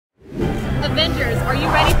Avengers, are you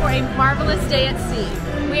ready for a marvelous day at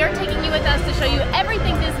sea? We are taking you with us to show you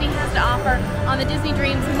everything Disney has to offer on the Disney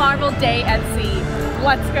Dreams Marvel Day at Sea.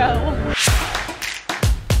 Let's go!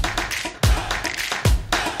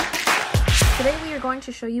 Today we are going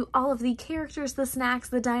to show you all of the characters, the snacks,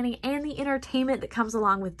 the dining, and the entertainment that comes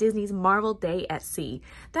along with Disney's Marvel Day at Sea.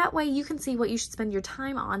 That way you can see what you should spend your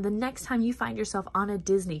time on the next time you find yourself on a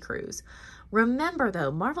Disney cruise. Remember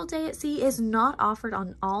though, Marvel Day at Sea is not offered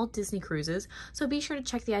on all Disney cruises, so be sure to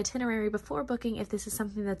check the itinerary before booking if this is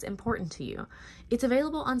something that's important to you. It's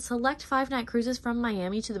available on select 5-night cruises from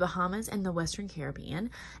Miami to the Bahamas and the Western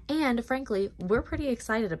Caribbean, and frankly, we're pretty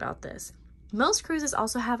excited about this. Most cruises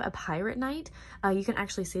also have a pirate night. You can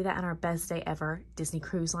actually see that in our Best Day Ever Disney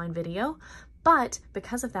Cruise Line video. But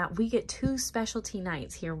because of that, we get 2 specialty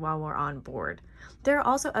nights here while we're on board. There are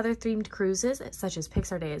also other themed cruises, such as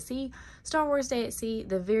Pixar Day at Sea, Star Wars Day at Sea,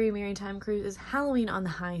 the Very Maritime Cruises, Halloween on the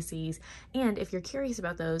High Seas, and if you're curious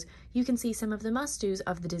about those, you can see some of the must-dos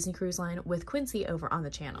of the Disney Cruise Line with Quincy over on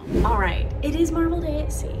the channel. All right, it is Marvel Day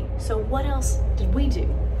at Sea, so what else did we do?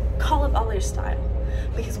 Call up AllEars style,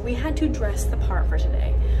 because we had to dress the part for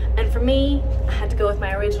today. And for me, I had to go with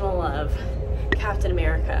my original love, Captain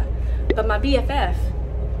America. But my BFF,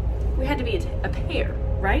 we had to be a pair,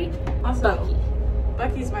 right? Also,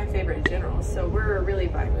 Bucky's my favorite in general, so we're really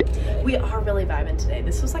vibing today. We are really vibing today.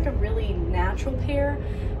 This was like a really natural pair.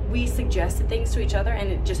 We suggested things to each other and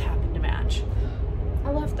it just happened to match. I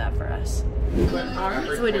love that for us.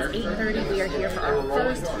 Alright, so it is 8:30. We are here for our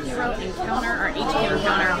first hero encounter, our HQ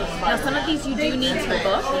encounter. Now some of these you do need to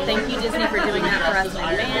book. Thank you Disney for doing that for us in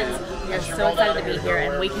advance. We are so excited to be here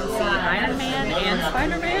and we can see Iron Man and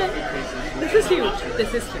Spider-Man. This is huge.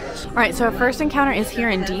 This is huge. Alright, so our first encounter is here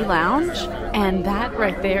in D Lounge, and that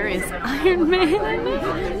right there is Iron Man.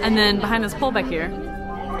 And then behind this pole back here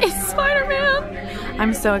is Spider-Man.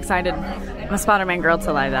 I'm so excited. I'm a Spider-Man girl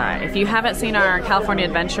till I die. If you haven't seen our California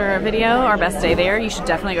Adventure video, our best day there, you should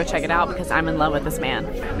definitely go check it out because I'm in love with this man.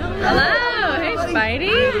 Hello, hey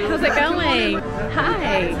Spidey. How's it going?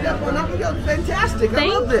 Hi. Fantastic.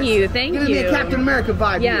 Thank I love this. you, thank Giving you. me a Captain America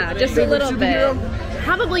vibe. Yeah, here. just a little bit.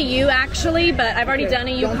 Probably you actually, but I've already done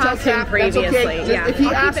a you costume previously. Okay. Yeah, if he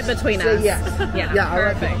I'll asks, keep it between say us. Yes. Yeah,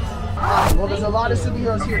 perfect. Well, there's a lot of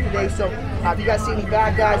superheroes here today, so if you guys see any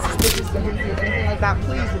bad guys, suspicious behavior, anything like that,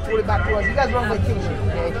 please report it back to us. You guys are on vacation,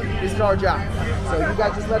 okay? This is our job. So you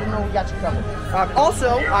guys just let them know we got you covered.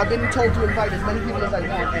 Also, I've been told to invite as many people as I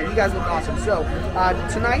want, and you guys look awesome. So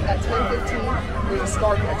tonight at 10:15, there's a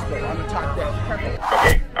Stark Expo on the top deck. Perfect.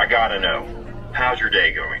 Okay, I gotta know. How's your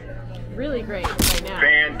day going? Really great right now.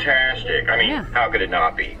 Fantastic. I mean, how could it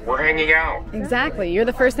not be? We're hanging out. Exactly. You're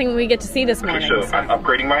the first thing we get to see this morning. Okay, so I'm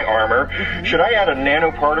upgrading my armor. Should I add a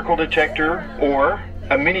nanoparticle detector or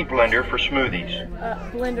a mini blender for smoothies?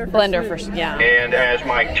 Blender for yeah. And as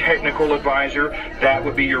my technical advisor, that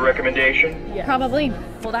would be your recommendation? Yeah. Probably.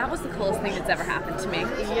 Well, that was the coolest thing that's ever happened to me.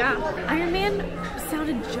 Yeah. Iron Man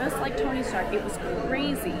sounded just like Tony Stark. It was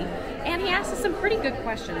crazy. And he asked us some pretty good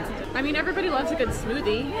questions. I mean, everybody loves a good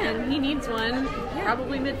smoothie, and he needs one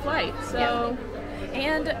probably mid-flight, so...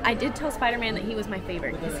 And I did tell Spider-Man that he was my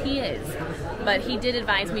favorite, because he is. But he did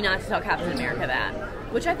advise me not to tell Captain America that,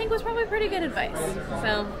 which I think was probably pretty good advice.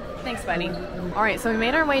 So, thanks, Spidey. All right, so we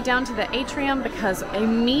made our way down to the atrium because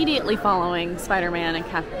immediately following Spider-Man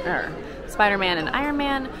and Iron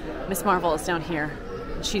Man, Miss Marvel is down here.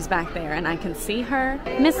 She's back there and I can see her.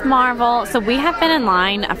 Miss Marvel. So we have been in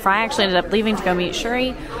line. Fry actually ended up leaving to go meet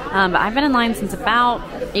Shuri. But I've been in line since about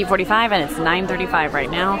 8:45 and it's 9:35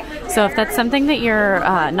 right now. So if that's something that you're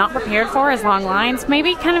not prepared for as long lines,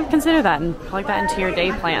 maybe kind of consider that and plug that into your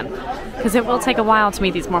day plan. Because it will take a while to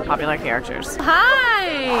meet these more popular characters.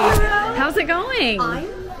 Hi! How's it going? I'm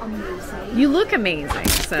amazing. You look amazing.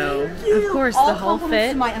 So of course the whole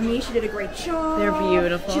fit. My Ami, she did a great job. They're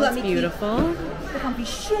beautiful. She let me beautiful. The comfy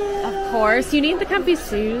shoes. Of course, you need the comfy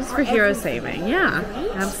shoes for hero saving. Yeah,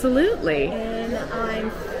 right? Absolutely. And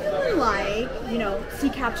I'm feeling like, you know, see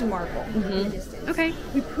Captain Marvel in the distance. Okay.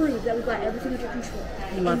 We proved that we've got everything under control.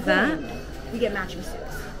 Love that. We get matching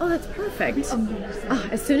suits. Oh, that's perfect. Amazing. Oh,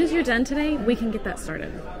 as soon as you're done today, we can get that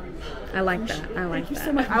started. I like that. I like that. Thank you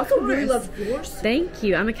so much. I also really love yours. Thank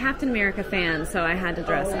you. I'm a Captain America fan, so I had to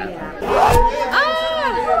dress up. Yeah. Ah!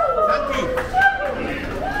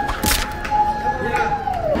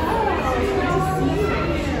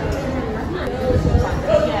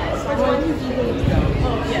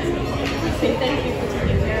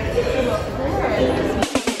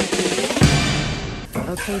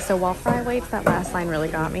 Okay, so while Fry waits, that last line really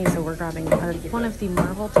got me. So we're grabbing one of the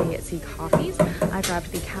Marvel Day at Sea coffees. I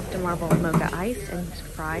grabbed the Captain Marvel Mocha Ice, and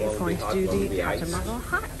Fry is going to do the Captain Marvel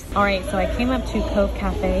Hot. All right, so I came up to Cove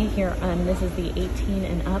Cafe here. This is the 18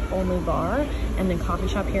 and up only bar, and then coffee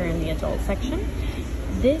shop here in the adult section.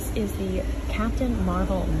 This is the Captain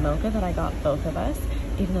Marvel Mocha that I got both of us,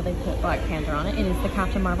 even though they put Black Panther on it. It is the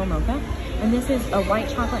Captain Marvel Mocha. And this is a white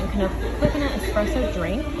chocolate and coconut espresso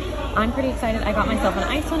drink. I'm pretty excited. I got myself an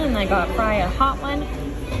ice one and I got Fry a hot one.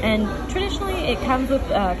 And traditionally it comes with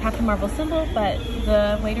Captain Marvel symbol, but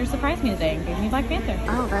the waiter surprised me today and gave me Black Panther.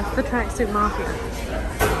 Oh, that's the Tracksuit Mafia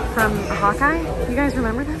from Hawkeye. You guys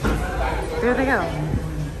remember that? There they go.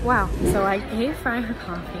 Wow. So I gave Fry her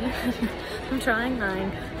coffee. I'm trying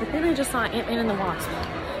mine, but then I just saw Ant-Man and the Wasp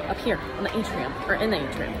up here on the atrium, or in the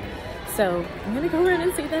atrium. So I'm gonna go in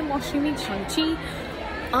and see them while she meets Shang-Chi.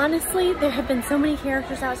 Honestly, there have been so many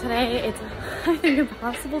characters out today, it's, I think,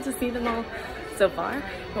 impossible to see them all so far,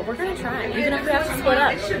 but we're gonna try, even if we have to split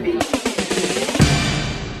up.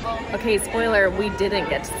 Okay, spoiler, we didn't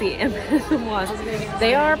get to see Ant-Man and the Wasp.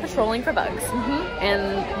 They are patrolling for bugs,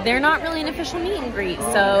 and they're not really an official meet and greet,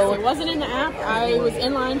 so... It wasn't in the app. I was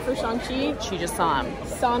in line for Shang-Chi. She just saw him.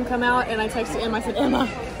 Saw him come out, and I texted Emma. I said, Emma,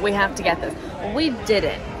 we have to get this. Well, we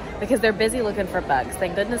didn't, because they're busy looking for bugs.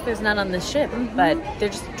 Thank goodness there's none on the ship, but they're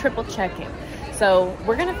just triple checking. So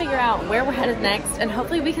we're gonna figure out where we're headed next, and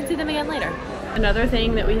hopefully we can see them again later. Another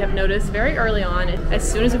thing that we have noticed very early on, as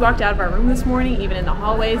soon as we walked out of our room this morning, even in the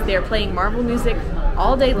hallways, they're playing Marvel music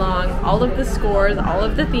all day long, all of the scores, all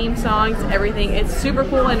of the theme songs, everything. It's super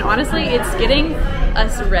cool, and honestly, it's getting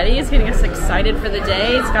us ready. It's getting us excited for the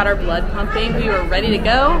day. It's got our blood pumping. We were ready to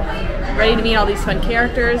go, ready to meet all these fun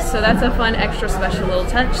characters. So that's a fun, extra special little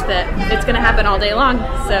touch that it's gonna happen all day long.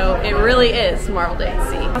 So it really is Marvel Day at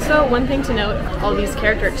Sea. Also, one thing to note, all these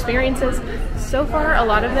character experiences, so far, a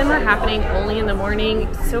lot of them are happening only in the morning.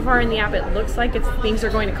 So far in the app, it looks like things are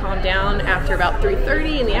going to calm down after about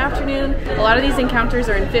 3:30 in the afternoon. A lot of these encounters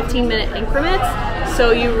are in 15-minute increments,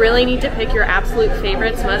 so you really need to pick your absolute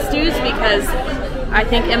favorites, must-dos, because I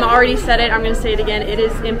think Emma already said it, I'm going to say it again, it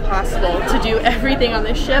is impossible to do everything on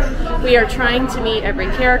this ship. We are trying to meet every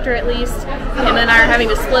character at least. Emma and I are having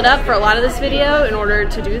to split up for a lot of this video in order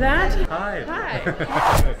to do that. Hi.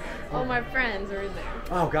 Hi. All my friends are in there.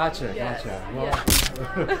 Oh, gotcha, Yes. gotcha.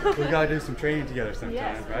 Well, we gotta do some training together sometime,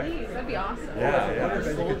 Yes, right? please. That'd be awesome. Yeah, I bet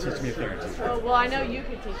you could teach me a thing or two. Oh, well, I know you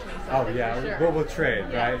could teach me Oh something. yeah, for sure. we'll trade,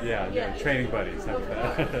 Yes. right? Yeah, Yes. training buddies.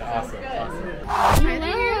 Awesome, awesome.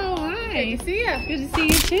 Hello, hi. Good to see you. Good to see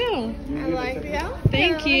you too. I like the outfit.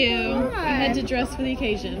 Thank you. God. I had to dress for the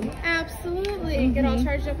occasion. Absolutely. Get all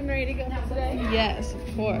charged up and ready to go for today. Yes,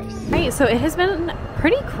 of course. Right, so it has been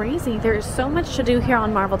pretty crazy. There's so much to do here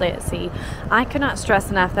on Marvel Day at Sea. I could not stress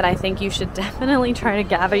enough that I think you should definitely try to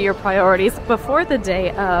gather your priorities before the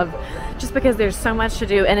day of, just because there's so much to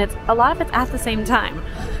do, and a lot of it's at the same time.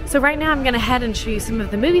 So right now I'm gonna head and show you some of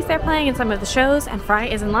the movies they're playing and some of the shows, and Fry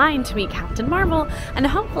is in line to meet Captain Marvel, and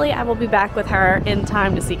hopefully I will be back with her in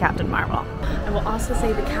time to see Captain Marvel. I will also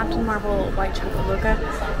say the Captain Marvel white chocolate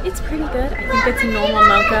mocha, it's pretty good. I think it's a normal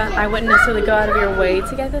mocha. I wouldn't necessarily go out of your way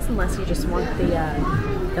to get this unless you just want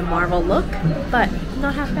the Marvel look, but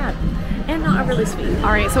not half bad. And not really sweet.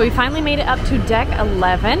 Alright, so we finally made it up to deck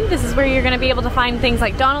 11. This is where you're going to be able to find things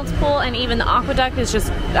like Donald's Pool, and even the aqueduct is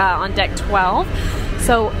just on deck 12.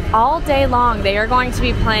 So all day long they are going to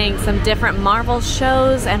be playing some different Marvel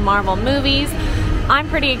shows and Marvel movies. I'm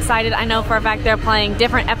pretty excited. I know for a fact they're playing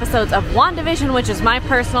different episodes of WandaVision, which is my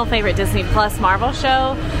personal favorite Disney Plus Marvel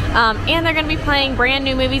show. And they're going to be playing brand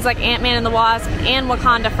new movies like Ant-Man and the Wasp and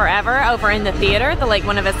Wakanda Forever over in the theater, the Lake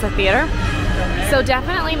Buena Vista Theater. So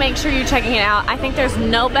definitely make sure you're checking it out. I think there's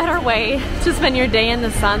no better way to spend your day in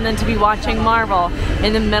the sun than to be watching Marvel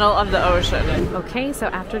in the middle of the ocean. Okay, so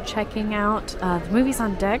after checking out the movies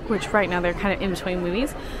on deck, which right now they're kind of in between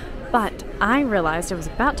movies, but I realized it was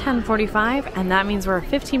about 10:45, and that means we're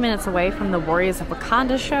 15 minutes away from the Warriors of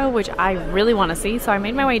Wakanda show, which I really want to see. So I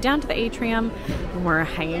made my way down to the atrium, and we're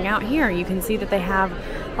hanging out here. You can see that they have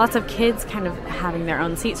lots of kids kind of having their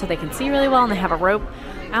own seats so they can see really well, and they have a rope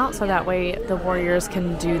out so that way the Warriors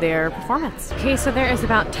can do their performance. Okay, so there is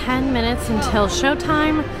about 10 minutes until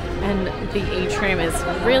showtime, and the atrium is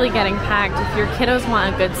really getting packed. If your kiddos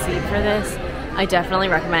want a good seat for this, I definitely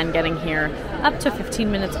recommend getting here up to 15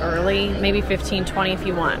 minutes early, maybe 15, 20 if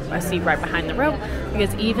you want a seat right behind the rope,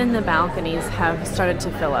 because even the balconies have started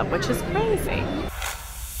to fill up, which is crazy.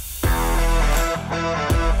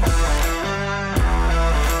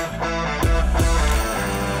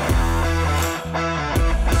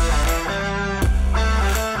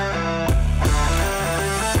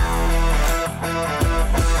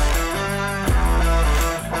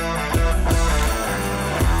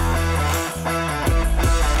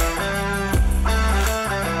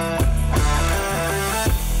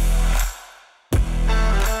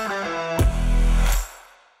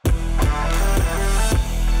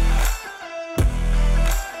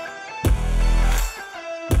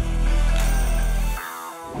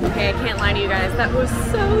 That was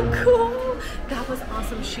so cool. That was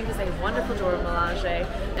awesome. She was a wonderful Dora Milaje.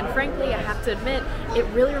 And frankly, I have to admit, it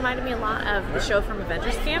really reminded me a lot of the show from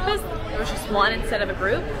Avengers Campus. It was just one instead of a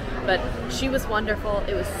group, but she was wonderful.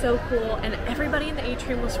 It was so cool, and everybody in the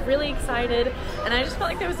atrium was really excited, and I just felt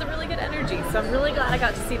like there was a really good energy, so I'm really glad I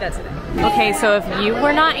got to see that today. Okay, so if you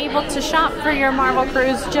were not able to shop for your Marvel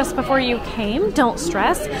cruise just before you came, don't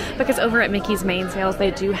stress, because over at Mickey's Main Sales,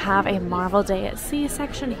 they do have a Marvel Day at Sea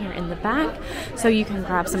section here in the back, so you can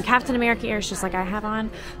grab some Captain America ears just like I have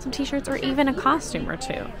on, some t-shirts, or even a costume or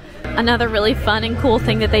two. Another really fun and cool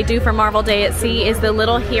thing that they do for Marvel Day at Sea is the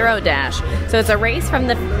Little Hero Dash. So it's a race from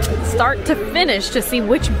the start to finish to see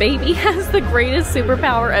which baby has the greatest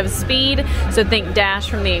superpower of speed. So think Dash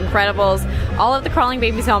from The Incredibles. All of the crawling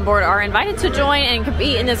babies on board are invited to join and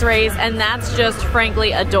compete in this race, and that's just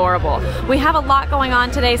frankly adorable. We have a lot going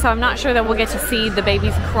on today, so I'm not sure that we'll get to see the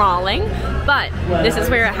babies crawling, but this is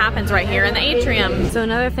where it happens, right here in the atrium. So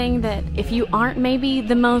another thing that if you aren't maybe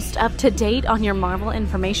the most up to date on your Marvel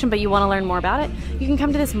information, but you want to learn more about it, you can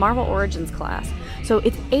come to this Marvel Origins class. So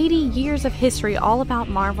it's 80 years of history all about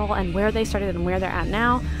Marvel and where they started and where they're at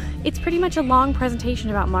now. It's pretty much a long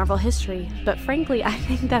presentation about Marvel history, but frankly, I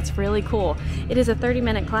think that's really cool. It is a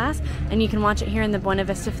 30-minute class, and you can watch it here in the Buena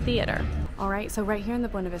Vista Theater. Alright, so right here in the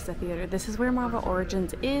Buena Vista Theater, this is where Marvel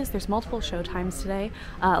Origins is. There's multiple show times today.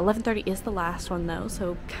 11:30 is the last one though,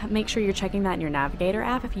 so make sure you're checking that in your Navigator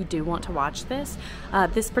app if you do want to watch this.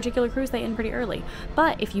 This particular cruise, they end pretty early.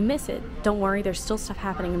 But if you miss it, don't worry, there's still stuff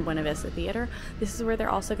happening in Buena Vista Theater. This is where they're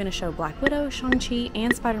also going to show Black Widow, Shang-Chi,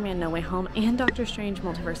 and Spider-Man No Way Home, and Doctor Strange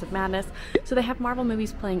Multiverse of Madness. So they have Marvel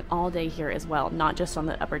movies playing all day here as well, not just on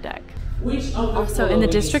the upper deck. Also in the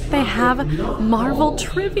district, they have Marvel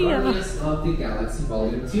trivia. Of the Galaxy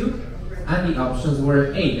Volume 2, and the options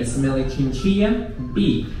were A. A smelly chinchilla,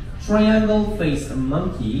 B. Triangle-faced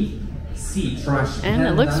monkey, C. Trash and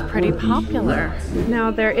it looks pretty popular.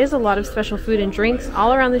 Now there is a lot of special food and drinks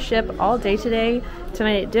all around the ship all day today.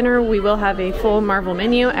 Tonight at dinner we will have a full Marvel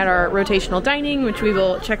menu at our rotational dining, which we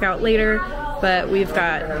will check out later. But we've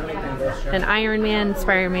got an Iron Man,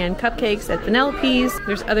 Spider-Man cupcakes at Vanellope's.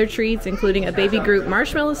 There's other treats, including a Baby Groot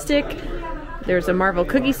marshmallow stick. There's a Marvel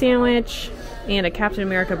cookie sandwich and a Captain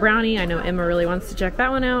America brownie. I know Emma really wants to check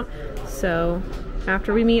that one out. So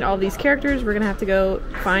after we meet all these characters, we're gonna have to go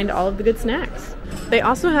find all of the good snacks. They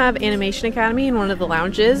also have Animation Academy in one of the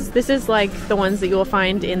lounges. This is like the ones that you will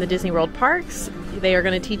find in the Disney World parks. They are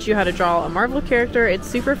gonna teach you how to draw a Marvel character. It's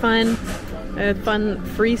super fun. A fun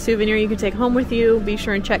free souvenir you can take home with you. Be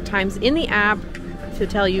sure and check times in the app to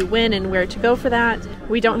tell you when and where to go for that.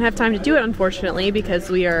 We don't have time to do it, unfortunately, because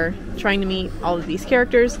we are trying to meet all of these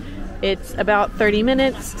characters. It's about 30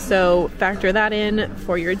 minutes, so factor that in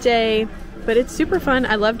for your day. But it's super fun.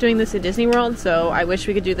 I love doing this at Disney World, so I wish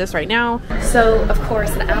we could do this right now. So, of course,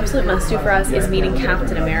 an absolute must-do for us is meeting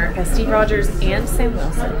Captain America, Steve Rogers and Sam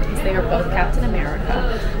Wilson, because they are both Captain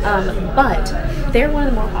America. But they're one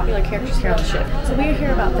of the more popular characters here on the ship. So we are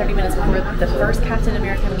here about 30 minutes before the first Captain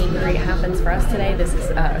America meet and greet happens for us today. This is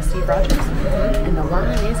Steve Rogers, and the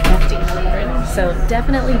line is hefty. So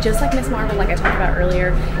definitely, just like Miss Marvel, like I talked about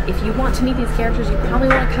earlier, if you want to meet these characters, you probably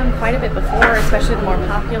want to come quite a bit before, especially the more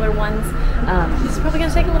popular ones. This is probably going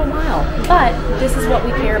to take a little while, but this is what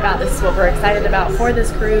we care about. This is what we're excited about for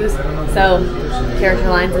this cruise. So, character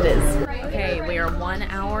lines it is. Okay, we are 1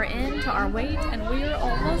 hour into our wait, and we are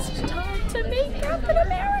almost time to meet Captain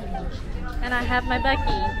America. And I have my Becky.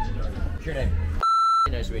 What's your name?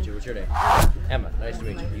 Nice to meet you. What's your name? Emma. Nice to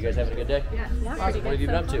meet you. You guys having a good day? Yeah. Awesome. What have you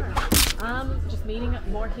been up to? Just meeting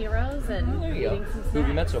more heroes and There you go. meeting some Who have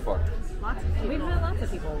you met snacks. so far? Lots of people. We've met lots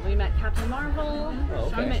of people. We met Captain Marvel,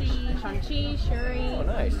 Oh, okay. Shang-Chi, Shuri, Oh,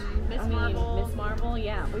 nice. Miss Marvel,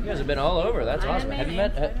 yeah. You guys have been all over. That's Iron awesome. Man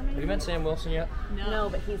Have you met Sam Wilson yet? No,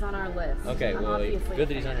 but he's on our list. Okay, well, Obviously. good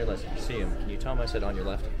that he's on your list. If you see him, can you tell him I said on your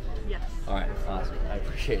left? Yes. All right, awesome. I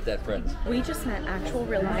appreciate that, friends. We just met actual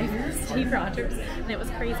real life Steve Rogers, and it was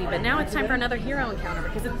crazy. But now it's time for another hero encounter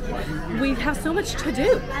because we have so much to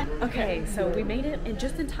do. Okay, so we made it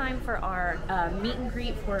just in time for our meet and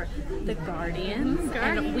greet for the Guardians,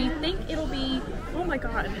 and we think it'll be. Oh my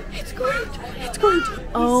God, it's great! It's great!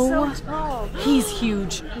 Oh, So tall. he's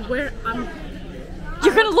huge. Where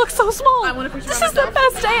You're gonna look so small. I want a picture This of is the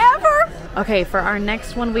myself. best day ever. Okay, for our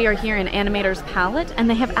next one, we are here in Animator's Palette, and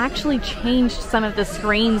they have actually changed some of the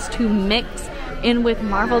screens to mix in with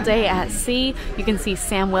Marvel Day at Sea. You can see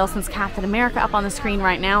Sam Wilson's Captain America up on the screen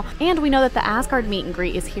right now, and we know that the Asgard meet and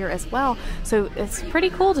greet is here as well. So it's pretty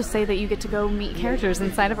cool to say that you get to go meet characters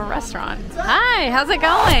inside of a restaurant. Hi, how's it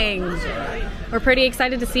going? We're pretty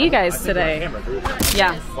excited to see you guys today.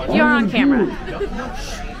 Yeah, you're on camera.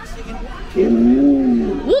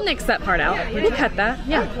 We'll nix that part out. We'll cut that.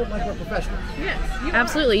 Yeah. Like we're professionals. Yes.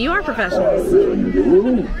 Absolutely. You are professionals.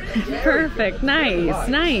 Perfect. Nice.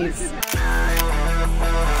 Nice.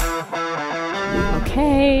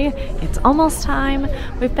 Okay, it's almost time.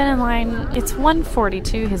 We've been in line. It's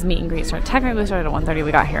 1:42. His meet and greet started. Technically started at 1:30.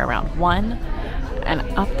 We got here around 1. And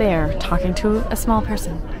up there, talking to a small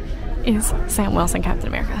person, is Sam Wilson, Captain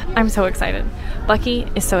America. I'm so excited. Bucky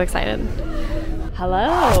is so excited. Hello.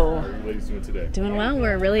 How are you ladies doing today? Doing well.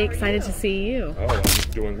 We're really excited to see you. Oh,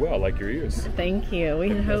 I'm doing well. I like your ears. Thank you. We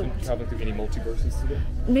Have you hope been traveling through any multiverses today?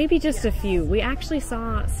 maybe just a few. We actually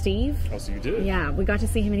saw Steve. Oh, so you did? Yeah, we got to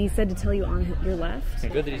see him, and he said to tell you on your left.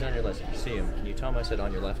 Good that he's on your list. If you see him, can you tell him I said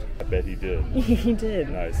on your left? I bet he did. He did.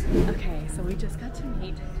 Nice. Okay, so we just got to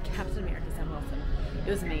meet Captain America, Sam Wilson. It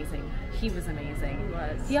was amazing. He was amazing. He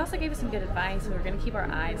was. He also gave us some good advice. We were going to keep our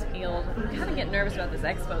eyes peeled. We kind of get nervous about this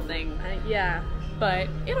expo thing. Yeah. But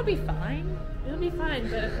it'll be fine. It'll be fine,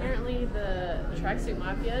 but apparently the tracksuit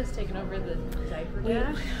mafia has taken over the diaper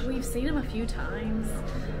dash. We've seen him a few times.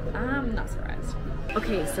 I'm not surprised.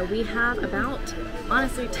 Okay, so we have about,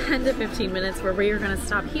 honestly, 10 to 15 minutes where we are going to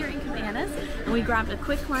stop here in Cabanas, and we grabbed a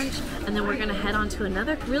quick lunch, and then we're going to head on to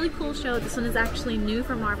another really cool show. This one is actually new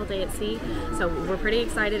for Marvel Day at Sea, so we're pretty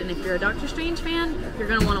excited, and if you're a Doctor Strange fan, you're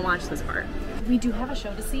going to want to watch this part. We do have a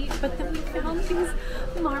show to see, but then we found these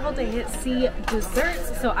Marvel Day at Sea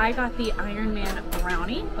desserts. So I got the Iron Man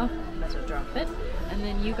brownie. Oh, that's what dropped it. And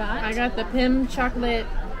then you got? I got the Pim chocolate,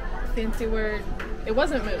 fancy word. It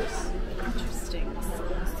wasn't mousse. Interesting.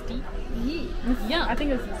 Steep. Yeah. I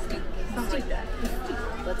think it's a steep. Something like that.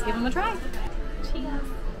 Let's give them a try. Cheers.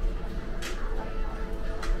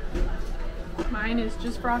 Mine is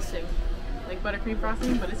just frosting. Like buttercream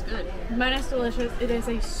frosting, but it's good. Mine is delicious. It is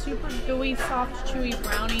a super gooey, soft, chewy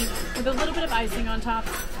brownie with a little bit of icing on top.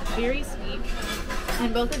 Very sweet.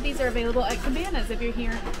 And both of these are available at Cabanas if you're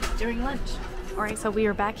here during lunch. Alright, so we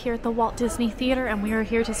are back here at the Walt Disney Theater, and we are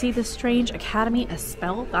here to see the Strange Academy, a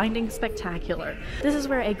spellbinding spectacular. This is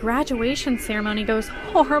where a graduation ceremony goes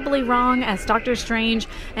horribly wrong as Doctor Strange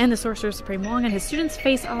and the Sorcerer Supreme Wong and his students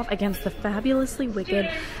face off against the fabulously wicked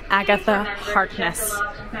Agatha Harkness.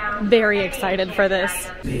 Very excited for this.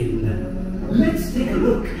 Let's take a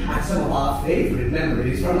look at some of our favorite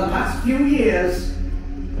memories from the past few years.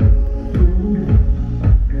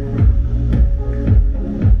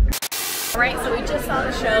 Alright, so we just saw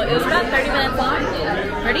the show. It was about 30 minutes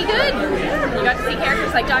long. Pretty good. You got to see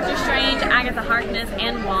characters like Doctor Strange, Agatha Harkness,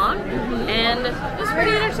 and Wong, and it was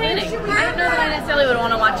pretty entertaining. I don't know that I necessarily would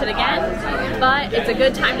want to watch it again, but it's a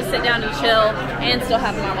good time to sit down and chill and still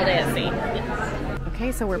have a Marvel Day at Sea.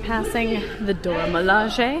 Okay, so we're passing the Dora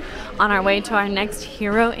Milaje on our way to our next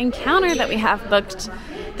hero encounter that we have booked.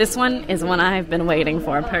 This one is one I've been waiting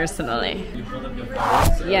for personally. You hold up your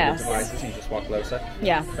phone, Yes. devices, and you just walk closer.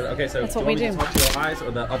 Yeah. Okay, so That's do what you we want me to talk to your eyes or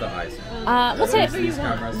the other eyes? We'll say These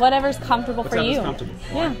cameras. whatever's comfortable for Whatever's you. comfortable.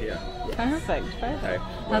 Yeah. Yeah. Perfect. Okay.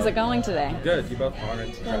 How's it going today? Good. You both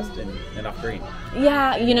aren't dressed in enough green.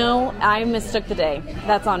 Yeah, you know, I mistook the day.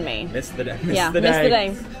 That's on me. Missed the day. Missed the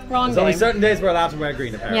day. Wrong There's day. only certain days we're allowed to wear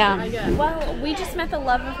green, apparently. Yeah. Well, we just met the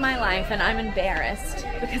love of my life, and I'm embarrassed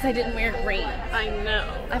because I didn't wear green. I know.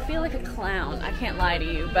 I feel like a clown. I can't lie to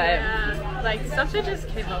you, but Yeah. Like something just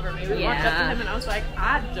came over me. We walked up to Yeah. him and I was like,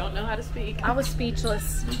 I don't know how to speak. I was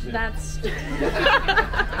speechless. That's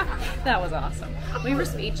that was awesome. We were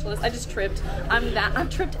speechless. I just tripped. I've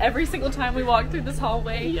tripped every single time we walk through this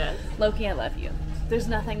hallway. Yes. Loki, I love you. There's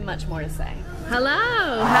nothing much more to say.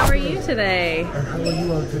 Hello, how are you today? How are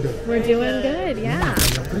you all today? We're doing good, yeah.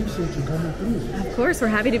 I appreciate you coming through. Of course, we're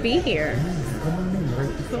happy to be here. Come on in, right?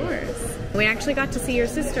 Of course. We actually got to see your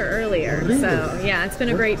sister earlier, Really? so yeah, it's been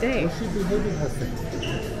a great day. Was she behaving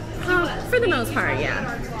herself? For the most part,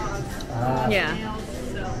 yeah. Yeah.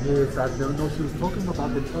 Yes, I don't know. She was talking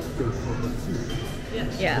about the update for her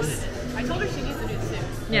suit. Yes. I told her she needs a new suit.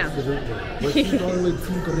 Yeah. Absolutely. But she's always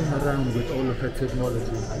tinkering around with all of her technology.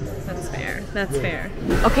 That's fair. That's fair.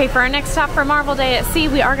 Okay, for our next stop for Marvel Day at Sea,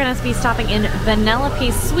 we are going to be stopping in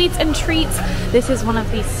Vanellope Sweets and Treats. This is one of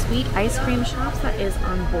the sweet ice cream shops that is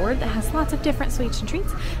on board that has lots of different sweets and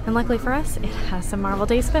treats. And luckily for us, it has some Marvel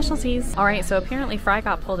Day specialties. All right, so apparently Fry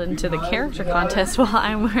got pulled into the character contest while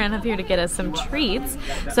I ran up here to get us some treats.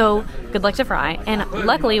 So good luck to Fry. And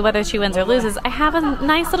luckily, whether she wins or loses, I have a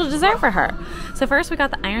nice little dessert for her. So first we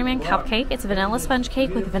got the Iron Man cupcake. It's a vanilla sponge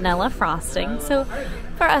cake with vanilla frosting. So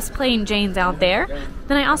for us plain Janes out there.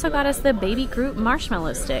 Then I also got us the Baby Groot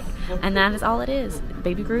marshmallow stick. And that is all it is.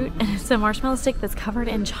 Baby Groot, and it's a marshmallow stick that's covered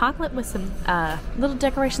in chocolate with some little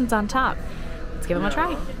decorations on top. Let's give them a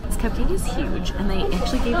try. This cupcake is huge, and they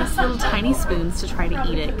actually gave us little tiny spoons to try to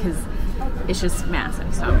eat it because it's just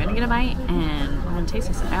massive. So I'm gonna get a bite and I'm gonna taste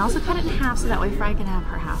this. I also cut it in half so that way Fry can have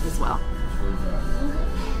her half as well.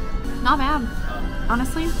 Not bad.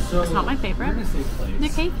 Honestly, it's not my favorite. The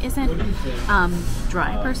cake isn't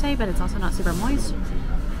dry per se, but it's also not super moist.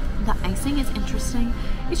 The icing is interesting.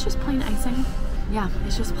 It's just plain icing. Yeah,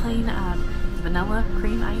 it's just plain vanilla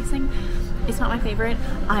cream icing. It's not my favorite.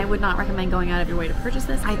 I would not recommend going out of your way to purchase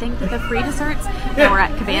this. I think that the free desserts that were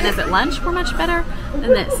at Cabana's at lunch were much better than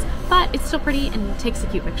this, but it's still pretty and takes a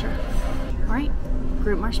cute picture. All right,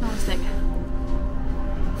 group marshmallow stick.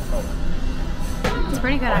 It's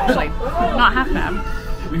pretty good actually, not half bad.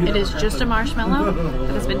 It is just a marshmallow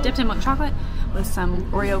that has been dipped in milk chocolate with some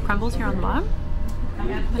Oreo crumbles here on the bottom,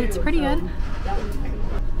 but it's pretty good.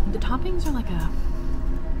 The toppings are like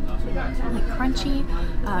crunchy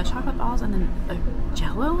chocolate balls and then a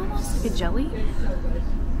jello almost, like a jelly.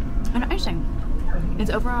 And icing. It's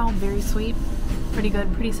overall very sweet, pretty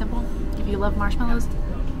good, pretty simple. If you love marshmallows,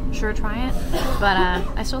 sure try it. But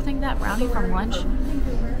I still think that brownie from lunch,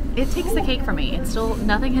 it takes the cake for me. It's still,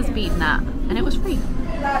 nothing has beaten that. And it was free.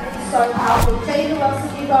 That's so powerful. Jay, who else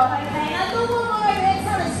have you got? Okay, I've got one more over there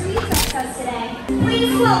telling us sweet us today.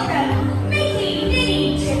 Please welcome Mickey,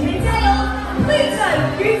 Minnie, Chip and Dale, Pluto,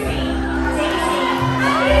 Goofy, Daisy, and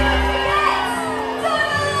who don't forget,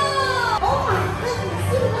 Donald! Oh my goodness,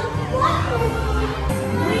 what?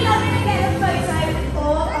 We are going to get a photo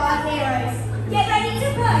of our heroes. Get ready to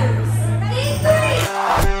pose. In 3.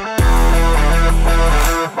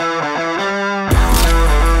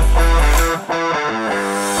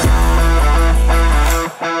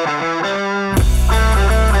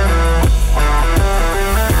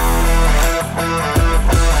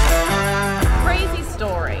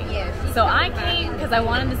 I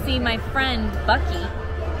wanted to see my friend Bucky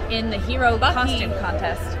in the hero costume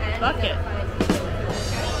contest. Bucket.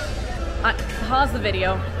 Pause the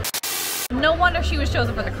video. No wonder she was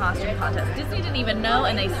chosen for the costume contest. Disney didn't even know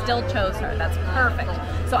and they still chose her. That's perfect.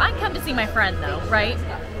 So I come to see my friend though, right?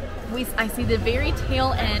 I see the very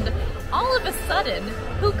tail end. All of a sudden,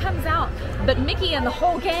 who comes out but Mickey and the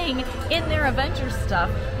whole gang in their Avengers stuff,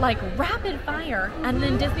 like rapid fire, and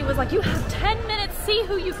then Disney was like, you have 10 minutes, see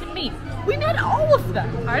who you can meet. We met all of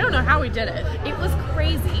them. I don't know how we did it. It was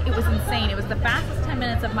crazy. It was insane. It was the fastest 10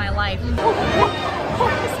 minutes of my life.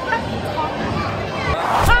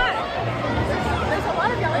 Hi! There's a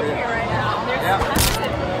lot of y'all in here right now. There's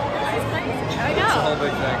I know. It's a whole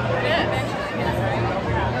big thing.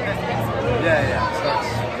 Yeah. So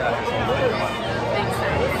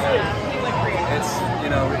it's, you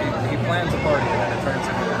know, he plans a party and then it turns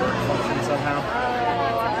into a work function somehow.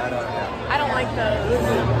 I don't like those.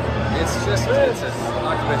 It's an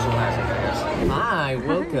occupational hazard, I guess. Hi,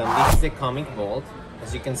 welcome. This is the Comic Vault.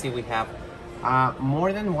 As you can see, we have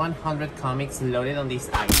more than 100 comics loaded on these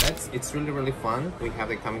iPads. It's really fun. We have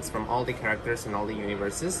the comics from all the characters and all the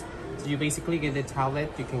universes. So you basically get the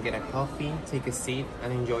tablet, you can get a coffee, take a seat,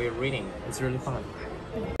 and enjoy your reading. It's really fun.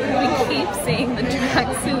 We keep seeing the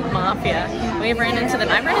tracksuit mafia. We ran into them.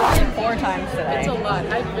 I've ran into them 4 times today. It's a lot.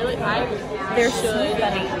 They're so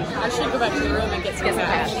funny. I should go back to the room and get some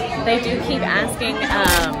cash. They do keep asking,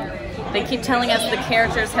 they keep telling us the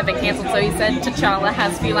characters have been canceled. So he said T'Challa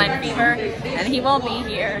has feline fever and he won't be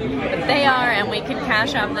here. But they are, and we can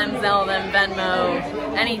cash up them, Zelle them, Venmo,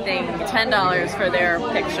 anything, $10 for their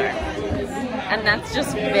picture. And that's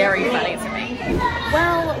just very funny to me.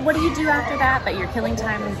 Well, what do you do after that? But you're killing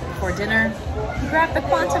time before dinner. You grab the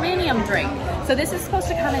Quantumanium drink. So this is supposed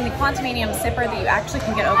to come in the Quantumanium sipper that you actually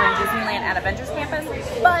can get over in Disneyland at Avengers Campus.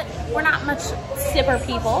 But we're not much sipper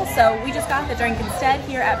people, so we just got the drink instead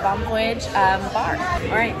here at Bon Voyage Bar.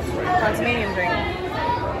 All right, Quantumanium drink.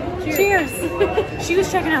 Cheers. She was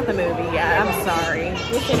checking out the movie. Yeah, I'm sorry.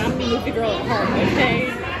 Listen, I'm the movie girl at heart, okay?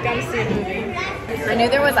 Gotta see a movie. I knew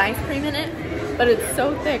there was ice cream in it, but it's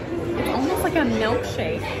so thick. It's almost like a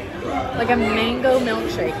milkshake, like a mango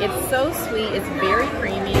milkshake. It's so sweet, it's very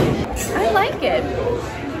creamy. I like it.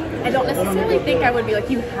 I don't necessarily think I would be like,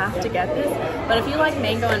 you have to get this, but if you like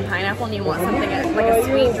mango and pineapple and you want something like a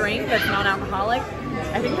sweet drink that's non-alcoholic,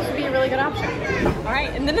 I think this would be a really good option. All right,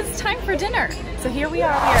 and then it's time for dinner. So here we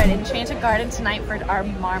are at Enchanted Garden tonight for our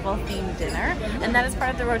Marvel themed dinner, and that is part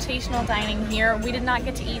of the rotational dining here. We did not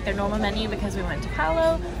get to eat their normal menu because we went to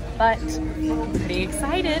Palo, but pretty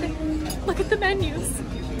excited. Look at the menus.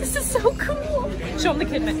 This is so cool. Show them the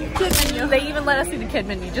kid menu. Kid menu. They even let us see the kid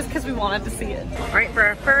menu just because we wanted to see it. All right, for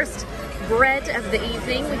our first bread of the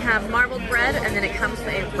evening, we have marbled bread, and then it comes with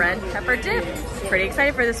a red pepper dip. Pretty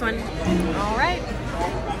excited for this one. All right.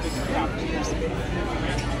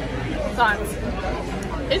 Thoughts?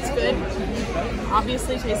 It's good.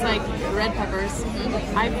 Obviously tastes like red peppers.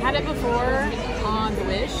 I've had it before on the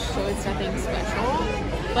Wish, so it's nothing special.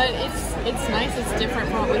 But it's nice. It's different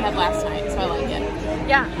from what we had last night, so I like it.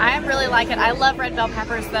 Yeah, I really like it. I love red bell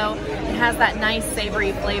peppers though. It has that nice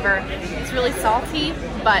savory flavor. It's really salty,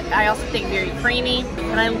 but I also think very creamy.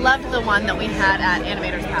 And I loved the one that we had at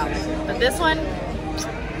Animator's Palace. But this one,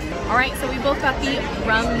 all right, so we both got the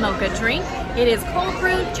rum mocha drink. It is cold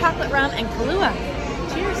brew, chocolate rum, and Kahlua.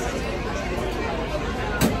 Cheers.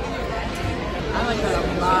 I like that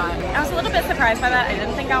a lot. I was a little bit surprised by that. I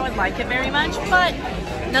didn't think I would like it very much, but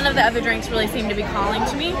none of the other drinks really seem to be calling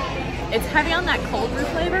to me. It's heavy on that cold brew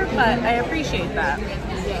flavor, but I appreciate that.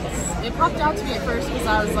 Yes. It popped out to me at first because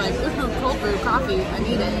I was like, ooh, cold brew coffee, I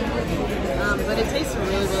need it. But it tastes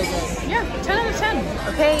really, really good. Yeah, 10 out of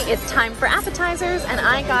 10. Okay, it's time for appetizers, and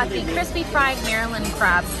I got the crispy fried Maryland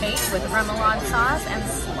crab cake with remoulade sauce and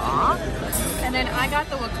slaw. And then I got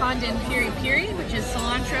the Wakandan piri piri, which is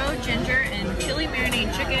cilantro, ginger, and chili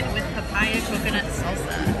marinade chicken with papaya coconut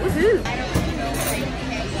salsa. Woohoo!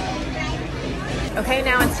 Okay,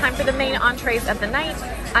 now it's time for the main entrees of the night.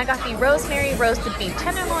 I got the rosemary roasted beef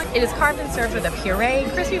tenderloin. It is carved and served with a puree,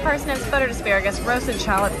 crispy parsnips, buttered asparagus, roasted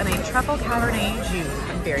shallots, and a truffle cabernet jus.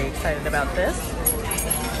 I'm very excited about this.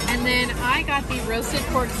 And then I got the roasted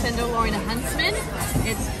pork tenderloin huntsman.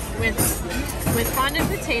 It's with fondant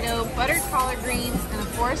potato, buttered collard greens, and a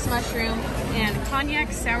forest mushroom, and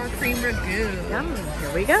cognac sour cream ragu. Yum,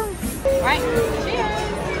 here we go. All right,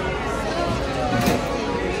 cheers.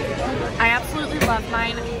 I absolutely love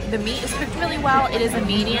mine. The meat is cooked really well. It is a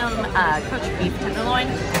medium cooked beef tenderloin.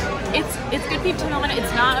 It's good beef tenderloin.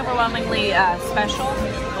 It's not overwhelmingly special,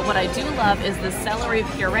 but what I do love is the celery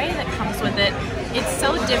puree that comes with it. It's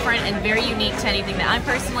so different and very unique to anything that I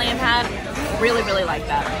personally have had. Really, really like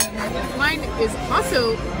that. Mine is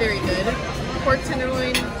also very good. Pork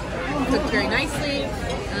tenderloin, cooked very nicely.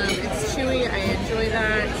 It's chewy. I enjoy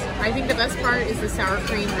that. I think the best part is the sour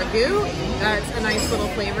cream ragu. That's a nice little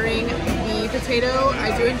flavoring. The potato,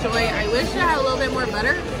 I do enjoy. I wish I had a little bit more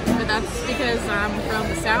butter, but that's because I'm from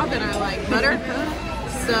the South and I like butter.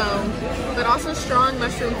 So, but also strong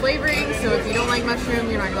mushroom flavoring. So if you don't like mushroom,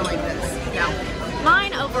 you're not gonna like this. Yeah.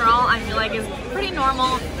 Mine overall, I feel like is pretty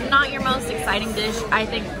normal. Not your most exciting dish. I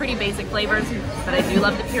think pretty basic flavors, but I do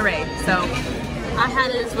love the puree. So. I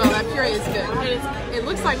had it as well. That puree is good. It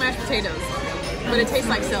looks like mashed potatoes, but it tastes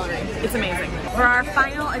like celery. It's amazing. For our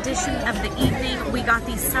final edition of the evening, we got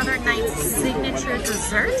the Southern Nights signature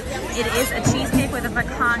dessert. It is a cheesecake with a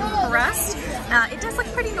pecan crust. It does look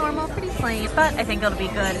pretty normal, pretty plain, but I think it'll be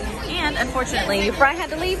good. And unfortunately, Bri had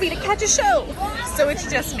to leave me to catch a show, so it's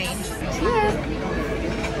just me. Cheers!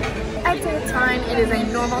 I'd say it's fine. It is a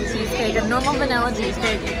normal cheesecake, a normal vanilla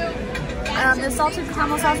cheesecake. The salted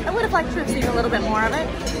caramel sauce, I would have liked to have seen a little bit more of it,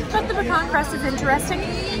 but the pecan crust is interesting.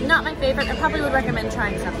 Not my favorite. I probably would recommend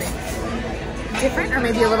trying something different or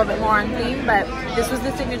maybe a little bit more on theme, but this was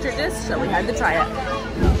the signature dish, so we had to try it.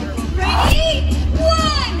 Ready?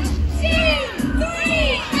 1, 2,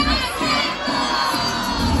 3,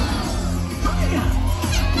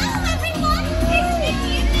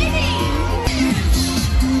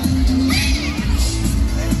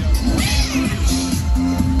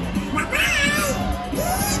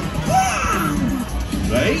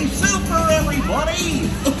 Hey, super everybody!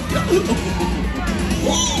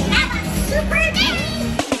 Super day!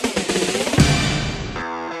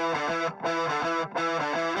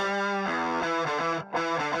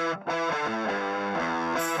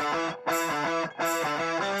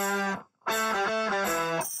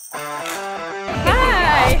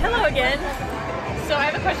 Hi! Hello again. So I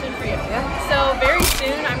have a question for you. Yeah. So very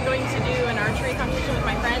soon I'm going to do an archery competition with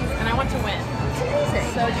my friends and I want to win.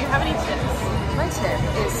 So do you have any tips? My tip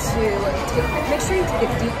is to make sure you take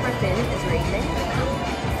a deep breath in as you're aiming,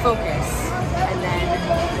 focus, and then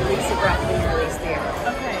release your breath when you release the air.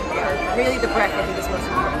 Okay. Yeah, really the breath I think is most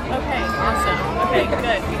important. Okay, awesome. Okay,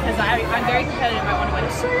 good, because I'm very competitive. I want to win.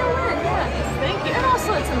 Sure you'll win, yeah. Thank you. And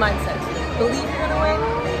also it's a mindset. Believe you're going to win.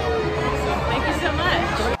 Thank you so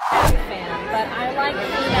much. I'm a fan, but I like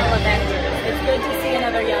female Avengers. It's good to see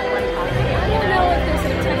another young one popping in. I don't know if there's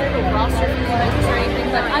an intended roster for the Avengers or anything,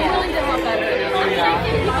 but I'm willing to help out a video. I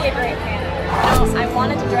think you'd be a great fan. I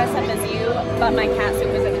wanted to dress up as you, but my cat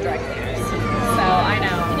suit was at the dry cleaners. So I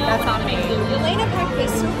know, that's on me. Elena packed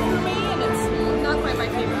this suit for me, and it's not quite my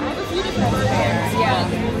favorite. I have a few different furs. Yeah.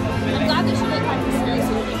 I'm glad that she like packed this very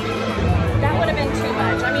suit. That would have been too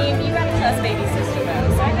much. I mean, you gotta trust baby sister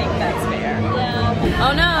though, so I think that's fair. Yeah.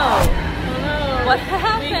 Oh no! Oh no. What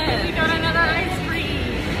happened? We got another ice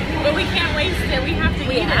cream. But we can't waste it. We have to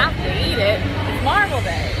eat it. We have to eat it. It's Marvel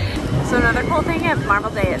Day. So another cool thing at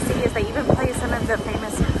Marvel Day at Sea is they even play some of the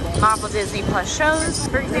famous Marvel Disney Plus shows.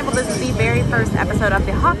 For example, this is the very first episode of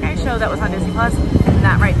the Hawkeye show that was on Disney Plus, and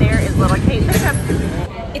that right there is little Kate Bishop.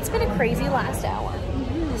 It's been a crazy last hour.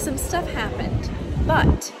 Some stuff happened,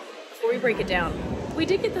 but before we break it down, we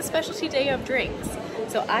did get the specialty day of drinks.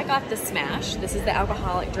 So I got the Smash. This is the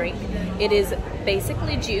alcoholic drink. It is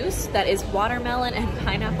basically juice that is watermelon and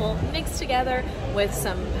pineapple mixed together with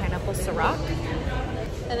some pineapple Ciroc.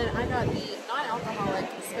 And then I got the non-alcoholic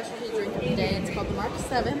specialty drink of the day. It's called the March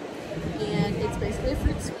 7, and it's basically a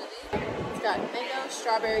fruit smoothie. It's got mango,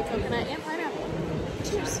 strawberry, coconut, and pineapple.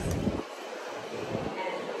 Cheers.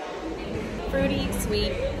 Fruity,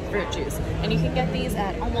 sweet fruit juice. And you can get these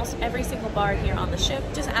at almost every single bar here on the ship.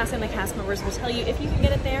 Just asking the cast members will tell you if you can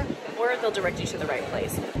get it there, or they'll direct you to the right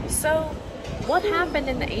place. So, what happened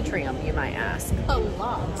in the atrium, you might ask? A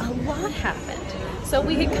lot. A lot happened. So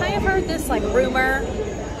we had kind of heard this like rumor,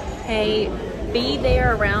 hey, be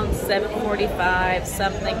there around 7:45,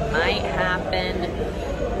 something might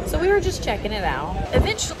happen. So we were just checking it out.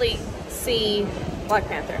 Eventually see Black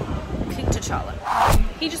Panther, King T'Challa.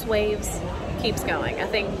 He just waves, keeps going. I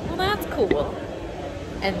think, well, that's cool.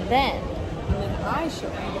 And then I show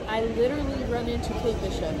up. I literally run into Kate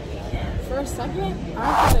Bishop. For a second,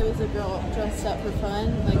 I thought it was a girl dressed up for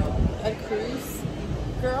fun, like a cruise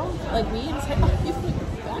girl, like me. And I was like, oh, you look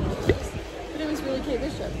fabulous. But it was really Kate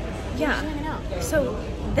Bishop. Yeah. Hanging out. So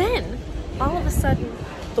then, all of a sudden,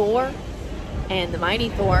 Thor and the Mighty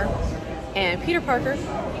Thor and Peter Parker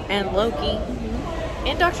and Loki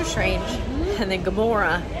and Doctor Strange and then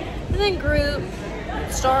Gamora and then Groot,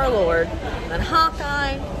 Star-Lord, then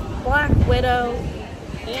Hawkeye, Black Widow,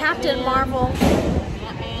 Captain Marvel,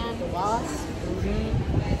 Ant-Man, Wasp,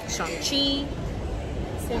 Shang-Chi,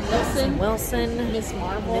 Sam Wilson, Miss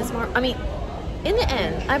Marvel. I mean, in the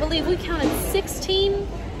end, I believe we counted 16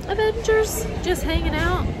 Avengers just hanging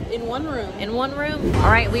out. In one room. In one room.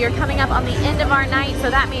 All right, we are coming up on the end of our night, so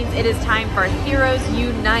that means it is time for Heroes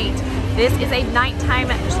Unite. This is a nighttime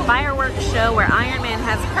fireworks show where Iron Man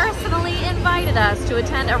has personally invited us to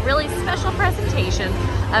attend a really special presentation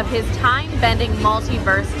of his time-bending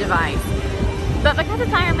multiverse device. But because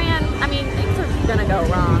it's Iron Man, I mean, things are gonna go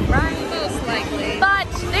wrong, right? Most likely. But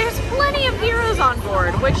there's plenty of heroes on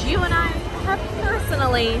board, which you and I have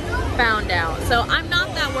personally found out. So I'm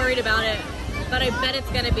not that worried about it, but I bet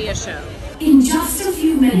it's gonna be a show. In just a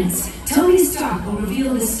few minutes, Tony Stark will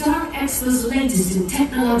reveal the Stark Expo's latest in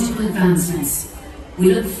technological advancements.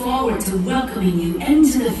 We look forward to welcoming you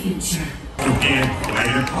into the future. Prepared quite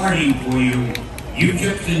a party for you. You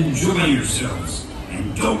just enjoy yourselves.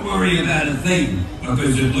 And don't worry about a thing,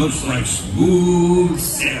 because it looks like smooth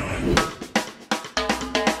sailing.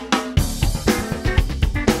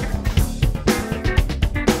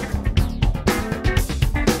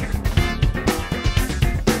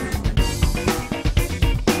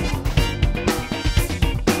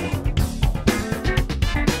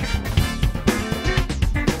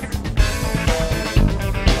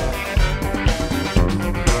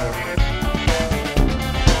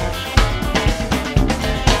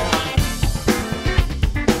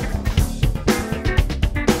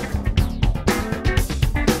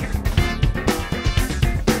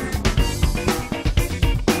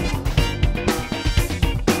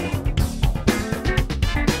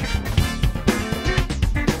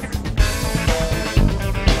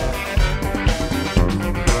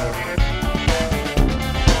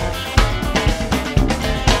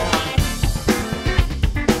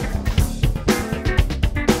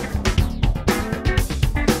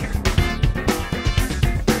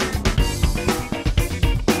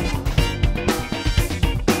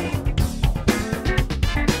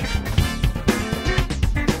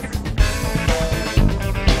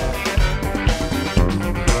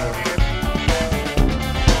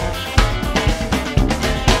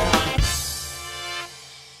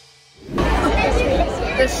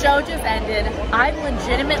 The show just ended. I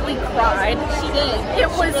legitimately cried. She did. It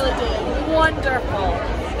was really did. Wonderful.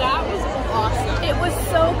 That was awesome. It was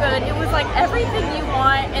so good. It was like everything you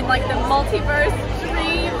want in like the multiverse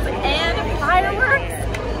dreams and fireworks.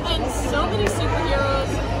 And so many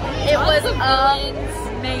superheroes. It was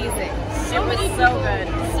amazing. So many so good.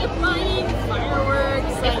 Ziplining,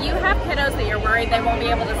 fireworks. If you have kiddos that you're worried they won't be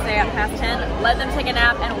able to stay up past 10, let them take a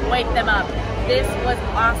nap and wake them up. This was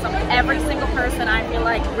awesome. Every single person, I feel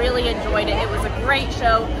like, really enjoyed it. It was a great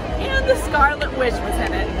show, and the Scarlet Witch was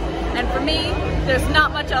in it. And for me, there's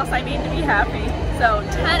not much else I need to be happy. So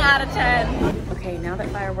 10 out of 10. Okay, now that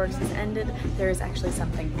fireworks has ended, there is actually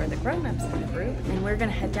something for the grown-ups in the group, and we're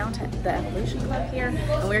gonna head down to the Evolution Club here,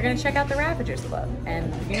 and we're gonna check out the Ravagers Club.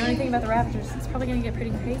 And if you know anything about the Ravagers, it's probably gonna get pretty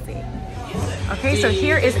crazy. Okay, so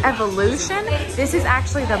here is Evolution. This is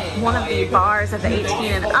actually one of the bars at the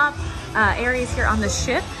 18 and up areas here on the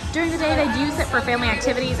ship. During the day, they'd use it for family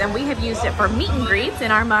activities, and we have used it for meet and greets in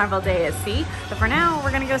our Marvel Day at Sea. But for now,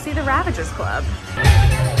 we're gonna go see the Ravagers Club.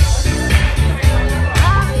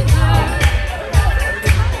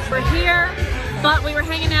 We're here, but we were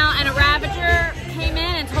hanging out and a Ravager came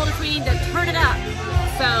in and told us we need to turn it up.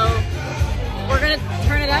 So we're gonna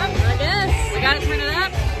turn it up, I guess. We gotta turn it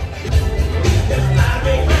up. That's not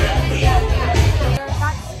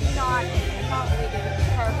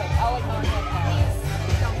perfect. I'll ignore that.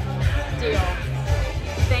 Deal.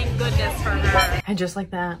 Thank goodness for her. And just like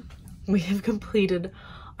that, we have completed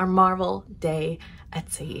our Marvel Day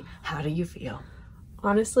at Sea. How do you feel?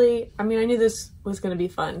 Honestly, I mean, I knew this was going to be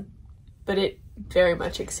fun, but it very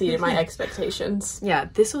much exceeded my expectations. Yeah,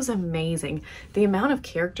 this was amazing. The amount of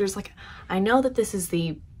characters, like, I know that this is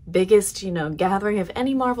the biggest, you know, gathering of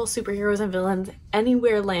any Marvel superheroes and villains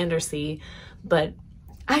anywhere, land or sea, but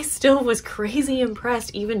I still was crazy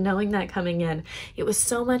impressed even knowing that coming in. It was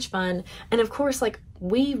so much fun. And of course, like,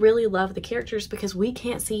 we really love the characters because we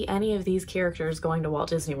can't see any of these characters going to Walt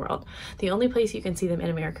Disney World. The only place you can see them in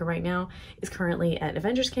America right now is currently at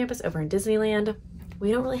Avengers campus over in Disneyland.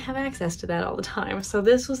 We don't really have access to that all the time, so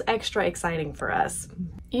this was extra exciting for us.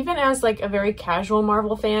 Even as like a very casual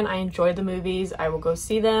Marvel fan, I enjoyed the movies. I will go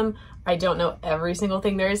see them. I don't know every single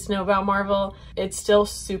thing there is to know about Marvel. It's still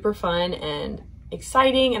super fun and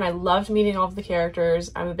exciting, and I loved meeting all of the characters.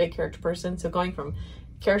 I'm a big character person, so going from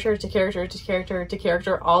character to character to character to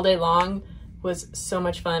character all day long was so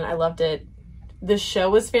much fun. I loved it. The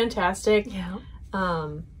show was fantastic. Yeah.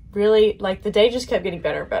 Really, like, the day just kept getting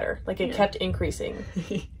better and better. Like, it kept increasing.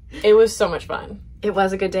 It was so much fun. It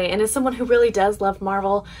was a good day. And as someone who really does love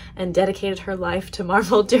Marvel and dedicated her life to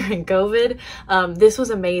Marvel during COVID, this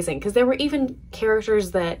was amazing because there were even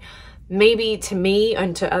characters that maybe to me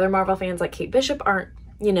and to other Marvel fans like Kate Bishop aren't,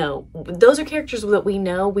 you know, those are characters that we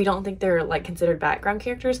know. We don't think they're like considered background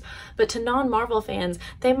characters, but to non-Marvel fans,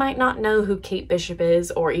 they might not know who Kate Bishop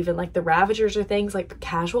is or even like the Ravagers or things, like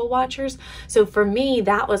casual watchers. So for me,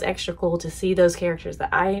 that was extra cool to see those characters that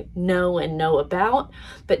I know and know about,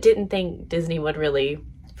 but didn't think Disney would really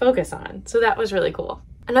focus on. So that was really cool.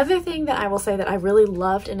 Another thing that I will say that I really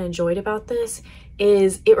loved and enjoyed about this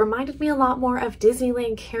is it reminded me a lot more of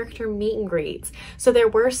Disneyland character meet and greets. So there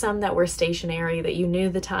were some that were stationary that you knew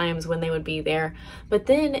the times when they would be there. But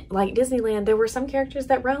then, like Disneyland, there were some characters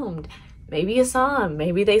that roamed. Maybe you saw them,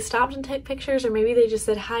 maybe they stopped and took pictures, or maybe they just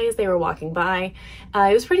said hi as they were walking by.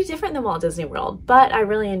 It was pretty different than Walt Disney World, but I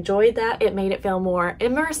really enjoyed that. It made it feel more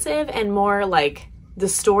immersive and more like the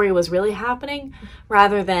story was really happening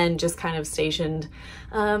rather than just kind of stationed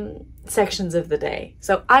sections of the day.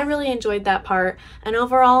 So I really enjoyed that part, and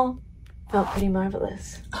overall felt pretty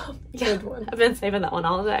marvelous. Oh, good one. I've been saving that one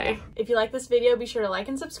all day. If you like this video, be sure to like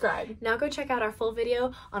and subscribe. Now go check out our full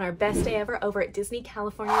video on our best day ever over at Disney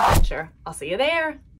California Adventure. I'll see you there.